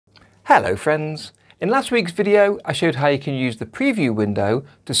Hello friends! In last week's video I showed how you can use the preview window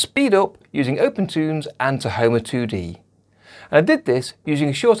to speed up using OpenToonz and Tahoma2D. And I did this using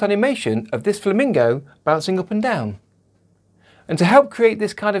a short animation of this flamingo bouncing up and down. And to help create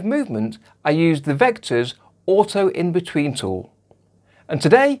this kind of movement I used the Vector's Auto-Inbetween tool. And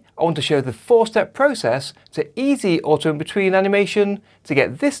today I want to show the 4-step process to easy auto-in-between animation to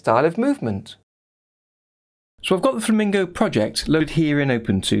get this style of movement. So I've got the Flamingo project loaded here in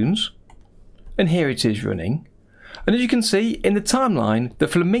OpenToonz, and here it is running. And as you can see in the timeline, the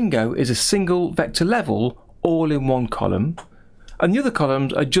Flamingo is a single vector level all in one column, and the other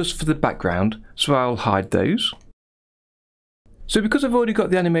columns are just for the background, so I'll hide those. So because I've already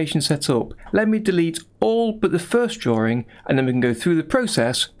got the animation set up, let me delete all but the first drawing, and then we can go through the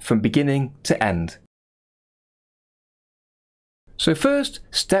process from beginning to end. So first,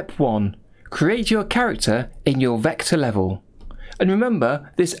 step 1. Create your character in your vector level. And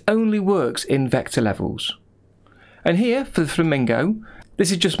remember, this only works in vector levels. And here, for the flamingo, this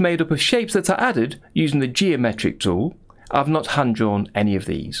is just made up of shapes that I added using the geometric tool. I've not hand drawn any of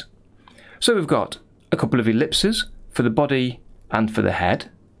these. So we've got a couple of ellipses for the body and for the head,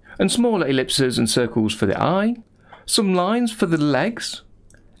 and smaller ellipses and circles for the eye, some lines for the legs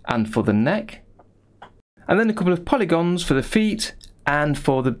and for the neck, and then a couple of polygons for the feet and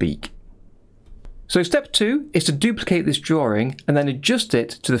for the beak. So step 2 is to duplicate this drawing and then adjust it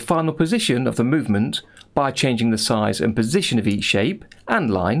to the final position of the movement by changing the size and position of each shape and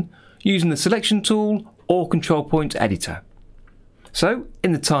line using the selection tool or control point editor. So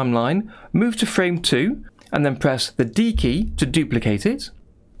in the timeline, move to frame 2 and then press the D key to duplicate it.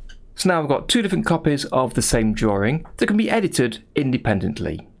 So now we've got two different copies of the same drawing that can be edited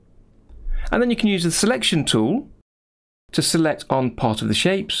independently. And then you can use the selection tool to select on part of the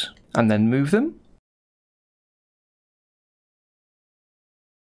shapes and then move them.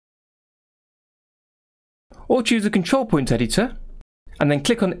 Or choose the control point editor and then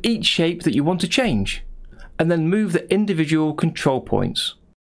click on each shape that you want to change and then move the individual control points.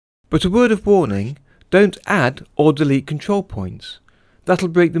 But a word of warning, don't add or delete control points. That'll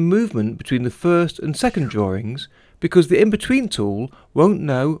break the movement between the first and second drawings because the in-between tool won't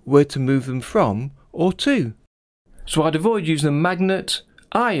know where to move them from or to. So I'd avoid using a magnet,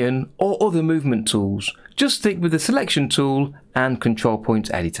 iron or other movement tools. Just stick with the selection tool and control point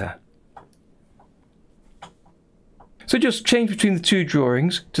editor. So just change between the two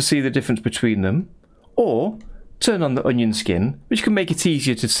drawings to see the difference between them, or turn on the onion skin, which can make it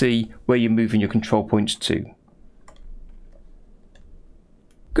easier to see where you're moving your control points to.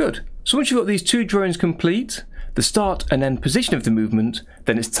 Good. So once you've got these two drawings complete, the start and end position of the movement,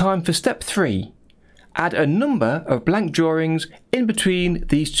 then it's time for step 3. Add a number of blank drawings in between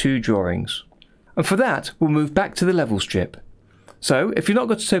these two drawings. And for that, we'll move back to the level strip. So if you've not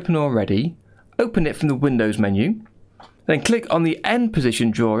got it open already, open it from the Windows menu, then click on the end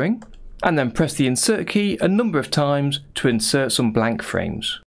position drawing and then press the insert key a number of times to insert some blank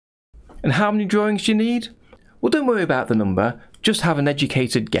frames. And how many drawings do you need? Well, don't worry about the number, just have an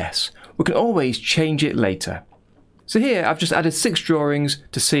educated guess. We can always change it later. So here I've just added 6 drawings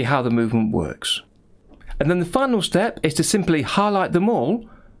to see how the movement works. And then the final step is to simply highlight them all.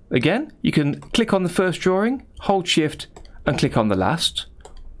 Again, you can click on the first drawing, hold Shift and click on the last,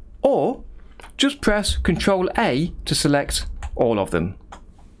 or just press Ctrl A to select all of them.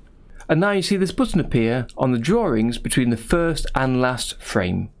 And now you see this button appear on the drawings between the first and last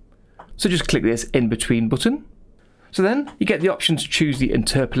frame. So just click this in between button. So then you get the option to choose the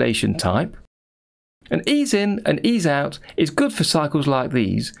interpolation type. And ease in and ease out is good for cycles like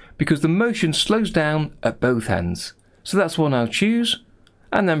these because the motion slows down at both ends. So that's one I'll choose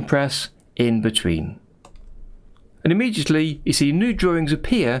and then press in between. And immediately you see new drawings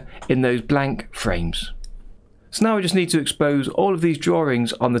appear in those blank frames. So now I just need to expose all of these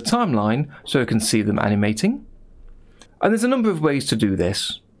drawings on the timeline so I can see them animating. And there's a number of ways to do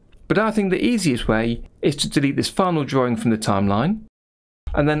this, but I think the easiest way is to delete this final drawing from the timeline,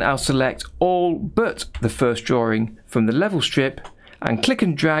 and then I'll select all but the first drawing from the level strip and click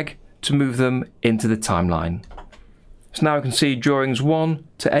and drag to move them into the timeline. So now I can see drawings 1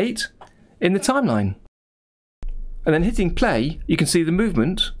 to 8 in the timeline. And then hitting play, you can see the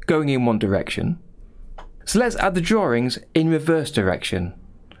movement going in one direction. So let's add the drawings in reverse direction.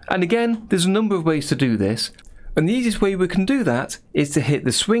 And again, there's a number of ways to do this. And the easiest way we can do that is to hit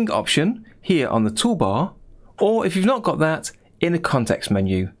the swing option here on the toolbar, or if you've not got that, in the context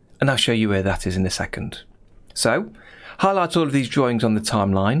menu. And I'll show you where that is in a second. So, highlight all of these drawings on the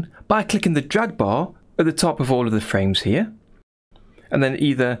timeline by clicking the drag bar at the top of all of the frames here. And then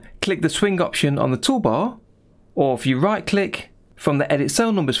either click the swing option on the toolbar, or if you right click, from the Edit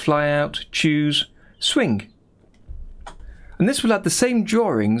Cell Numbers flyout, choose Swing. And this will add the same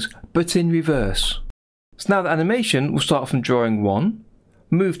drawings but in reverse. So now the animation will start from drawing 1,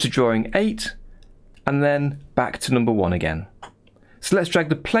 move to drawing 8, and then back to number 1 again. So let's drag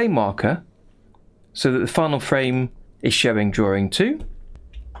the play marker so that the final frame is showing drawing 2.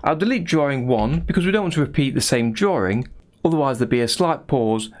 I'll delete drawing 1 because we don't want to repeat the same drawing, otherwise there'll be a slight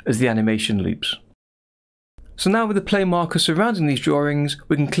pause as the animation loops. So now with the play marker surrounding these drawings,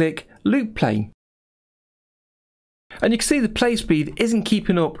 we can click Loop Play. And you can see the play speed isn't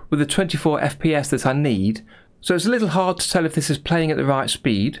keeping up with the 24 FPS that I need, so it's a little hard to tell if this is playing at the right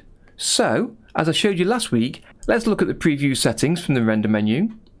speed. So, as I showed you last week, let's look at the preview settings from the render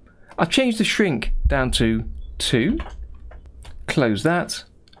menu. I've changed the shrink down to 2, close that,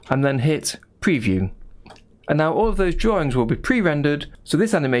 and then hit Preview. And now all of those drawings will be pre-rendered, so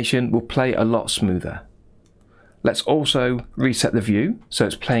this animation will play a lot smoother. Let's also reset the view so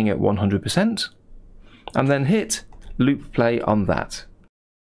it's playing at 100%, and then hit Loop Play on that.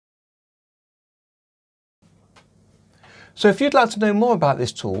 So if you'd like to know more about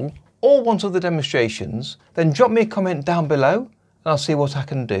this tool or want other demonstrations, then drop me a comment down below and I'll see what I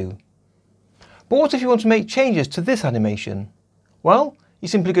can do. But what if you want to make changes to this animation? Well, you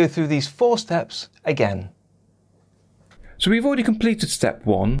simply go through these 4 steps again. So we've already completed step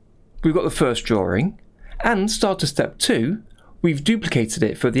 1, we've got the first drawing, and started step 2, we've duplicated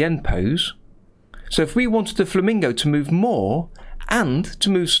it for the end pose. So if we wanted the flamingo to move more and to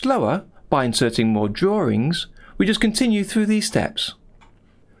move slower by inserting more drawings, we just continue through these steps.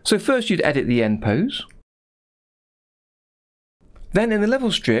 So first you'd edit the end pose. Then in the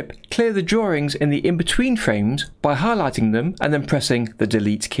level strip, clear the drawings in the in-between frames by highlighting them and then pressing the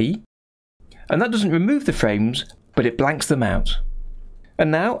delete key. And that doesn't remove the frames, but it blanks them out. And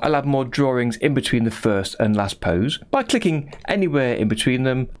now I'll add more drawings in between the first and last pose by clicking anywhere in between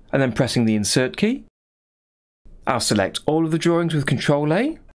them and then pressing the insert key. I'll select all of the drawings with Ctrl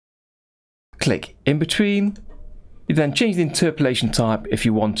A, click in between, you then change the interpolation type if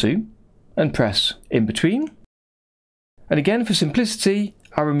you want to, and press in between. And again, for simplicity,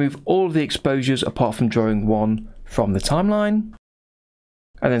 I'll remove all of the exposures apart from drawing 1 from the timeline,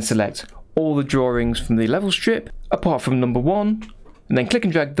 and then select all the drawings from the level strip apart from number 1, and then click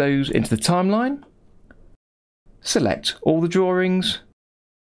and drag those into the timeline. Select all the drawings,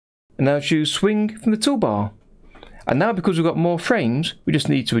 and now choose Swing from the toolbar. And now because we've got more frames, we just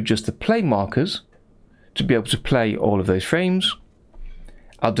need to adjust the play markers to be able to play all of those frames.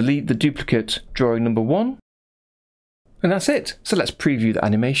 I'll delete the duplicate drawing number 1. And that's it. So let's preview the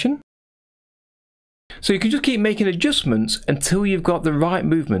animation. So you can just keep making adjustments until you've got the right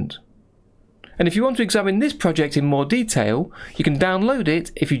movement. And if you want to examine this project in more detail, you can download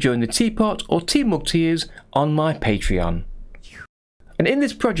it if you join the Teapot or Teamug tiers on my Patreon. And in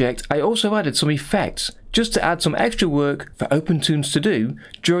this project, I also added some effects just to add some extra work for OpenToonz to do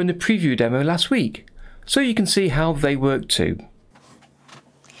during the preview demo last week, so you can see how they work too.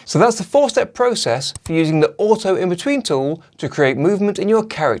 So that's the 4-step process for using the Auto-Inbetween tool to create movement in your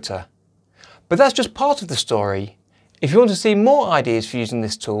character. But that's just part of the story. If you want to see more ideas for using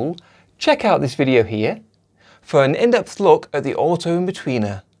this tool, check out this video here for an in-depth look at the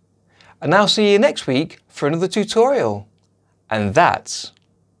Auto-Inbetweener. And I'll see you next week for another tutorial. And that's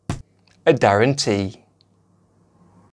a Darren Tea.